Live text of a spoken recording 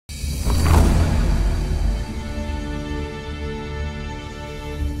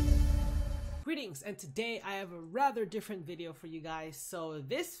Greetings, and today I have a rather different video for you guys. So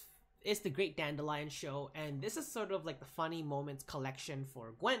this is the Great Dandelion show, and this is sort of like the funny moments collection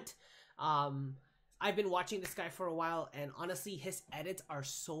for Gwent. I've been watching this guy for a while, and honestly his edits are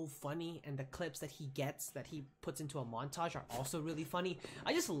so funny, and the clips that he gets, that he puts into a montage, are also really funny.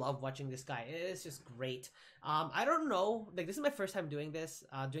 I just love watching this guy. It is just great. I don't know, like, this is my first time doing this,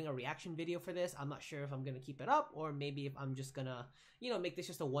 doing a reaction video for this. I'm not sure if I'm gonna keep it up, or maybe if I'm just gonna, you know, make this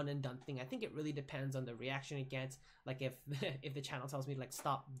just a one and done thing. I think it really depends on the reaction it gets. Like, if if the channel tells me to, like,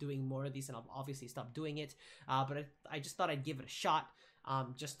 stop doing more of these, and I'll obviously stop doing it. But I just thought I'd give it a shot,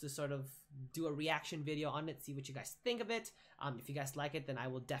 just to sort of do a reaction video on it, see what you guys think of it. If you guys like it, then I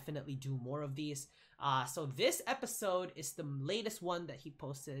will definitely do more of these. So this episode is the latest one that he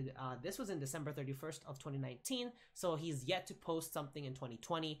posted. This was in December 31st of 2019, so he's yet to post something in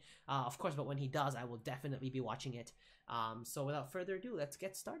 2020, of course, but when he does, I will definitely be watching it. So without further ado, let's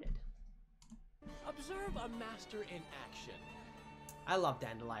get started. Observe a master in action. I love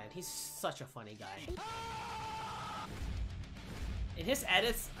Dandelion. He's such a funny guy. And his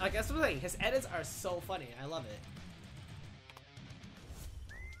edits, like, that's what I'm saying, his edits are so funny. I love it.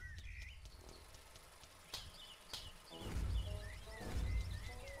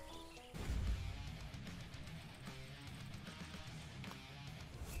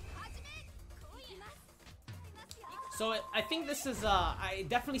 So I think this is I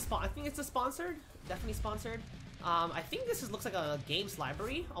think it's a sponsored, definitely sponsored. I think this looks like a games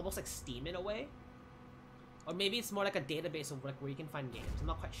library, almost like Steam in a way. Or maybe it's more like a database of like where you can find games. I'm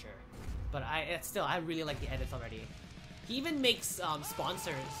not quite sure, but I really like the edits already. He even makes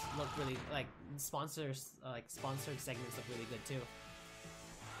sponsors look really like sponsored segments look really good too.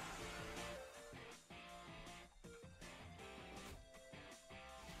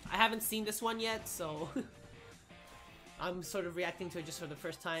 I haven't seen this one yet, so I'm sort of reacting to it just for the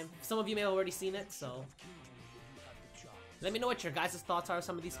first time. Some of you may have already seen it, so let me know what your guys' thoughts are on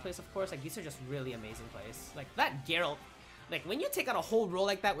some of these plays, of course. Like, these are just really amazing plays. Like, that Geralt, like, when you take out a whole roll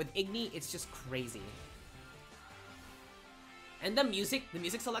like that with Igni, it's just crazy. And the music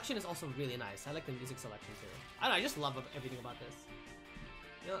selection is also really nice. I like the music selection too. I don't know, I just love everything about this.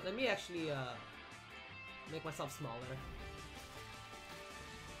 You know, let me actually make myself smaller.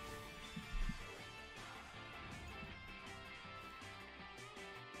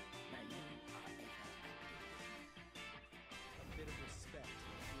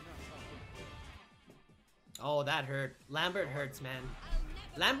 Oh, that hurt. Lambert hurts, man.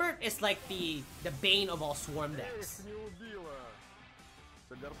 Lambert is like the bane of all swarm decks.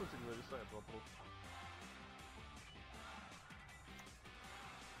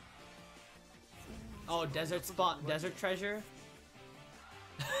 Oh, desert treasure.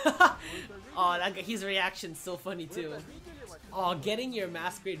 Oh, his reaction's so funny too. Oh, getting your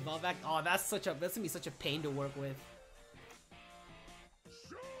masquerade vault back. Oh, that's gonna be such a pain to work with.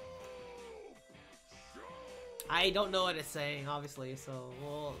 I don't know what it's saying, obviously, so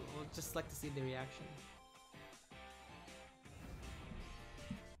we'll just like to see the reaction.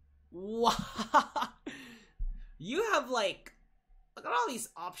 Wow! You have, like, look at all these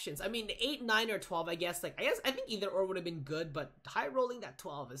options. I mean, the 8, 9, or 12, I think either or would have been good, but high rolling that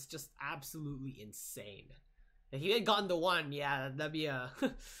 12 is just absolutely insane. If you had gotten the 1, yeah, that'd be a...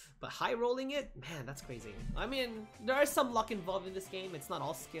 but high rolling it? Man, that's crazy. I mean, there is some luck involved in this game. It's not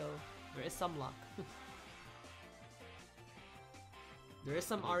all skill. There is some luck. There is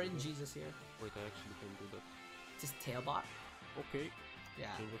some RNGs here. Wait, I actually can do that. Just tailbot? Okay. Yeah.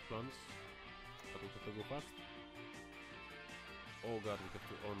 Change of plans. But we have to go fast. Oh god, we have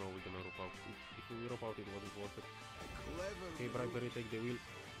to... Oh no, we're gonna rope out. If we rope out, it wasn't worth it. Okay, bribery, take the wheel.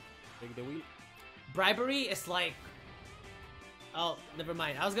 Take the wheel. Bribery is like... Oh, never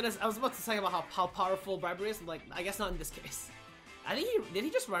mind. I was about to say about how powerful bribery is. Like, I guess not in this case. I think did he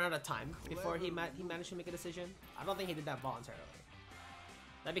just run out of time before he managed to make a decision? I don't think he did that voluntarily.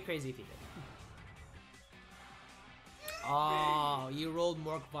 That'd be crazy if he did. Oh, you rolled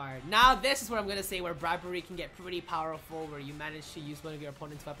Morkbard. Now this is what I'm gonna say, where bribery can get pretty powerful, where you manage to use one of your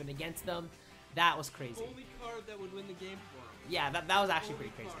opponent's weapon against them. That was crazy. Only card that would win the game for him. Yeah, that was actually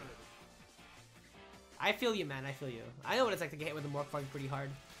pretty crazy. I feel you, man. I feel you. I know what it's like to get hit with a Morkbard pretty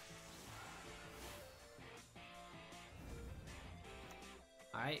hard.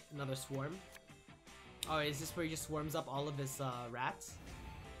 Alright, another swarm. Oh, is this where he just swarms up all of his rats?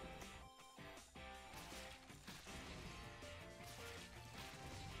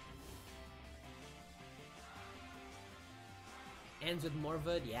 Ends with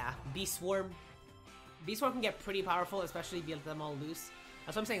Morvud, yeah. Beast Swarm. Beast Swarm can get pretty powerful, especially if you let them all loose.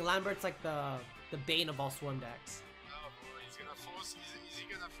 That's what I'm saying. Lambert's like the bane of all swarm decks. No, bro, he's gonna force. Is he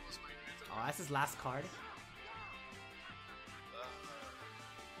gonna force my greater Oh, that's his last card.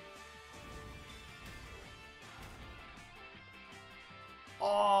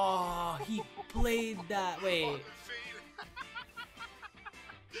 Oh, he played that. Wait.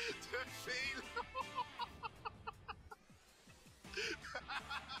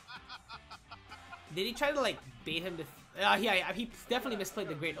 Did he try to like bait him to? Yeah, he definitely misplayed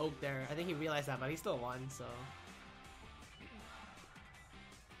the Great Oak there. I think he realized that, but he still won. So,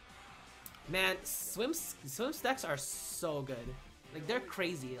 man, swim stacks are so good. Like they're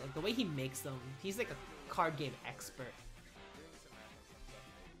crazy. Like the way he makes them, he's like a card game expert.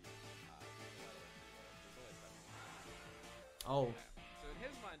 Oh. So in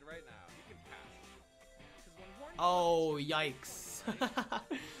his mind right now, he can pass. Oh, yikes.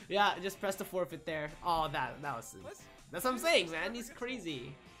 Yeah, just press the forfeit there. Oh, that was... That's what I'm saying, man. He's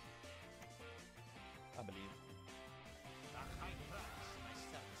crazy. I believe.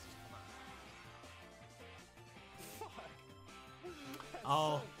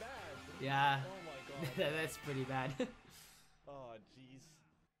 Oh. So bad. Yeah. Oh my god. That's pretty bad. Oh jeez.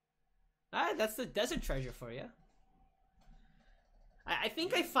 Alright, that's the desert treasure for you. I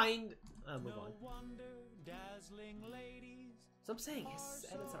think I find... I'll move on. So I'm saying, his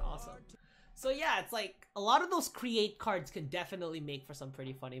edits are awesome. So yeah, it's like, a lot of those create cards can definitely make for some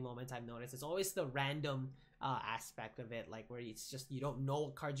pretty funny moments, I've noticed. It's always the random aspect of it, like where it's just, you don't know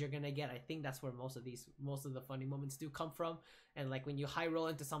what cards you're gonna get. I think that's where most of the funny moments do come from. And like when you high roll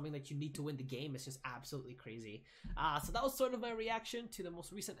into something that you need to win the game, it's just absolutely crazy. So that was sort of my reaction to the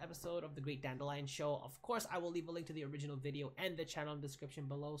most recent episode of The Great Dandelion Show. Of course, I will leave a link to the original video and the channel in the description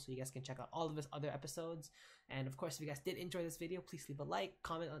below, so you guys can check out all of his other episodes. And of course, if you guys did enjoy this video, please leave a like,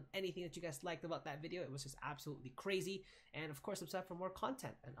 comment on anything that you guys liked about that video. It was just absolutely crazy. And of course, subscribe for more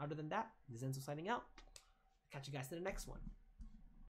content. And other than that, this is Enzo signing out. Catch you guys in the next one.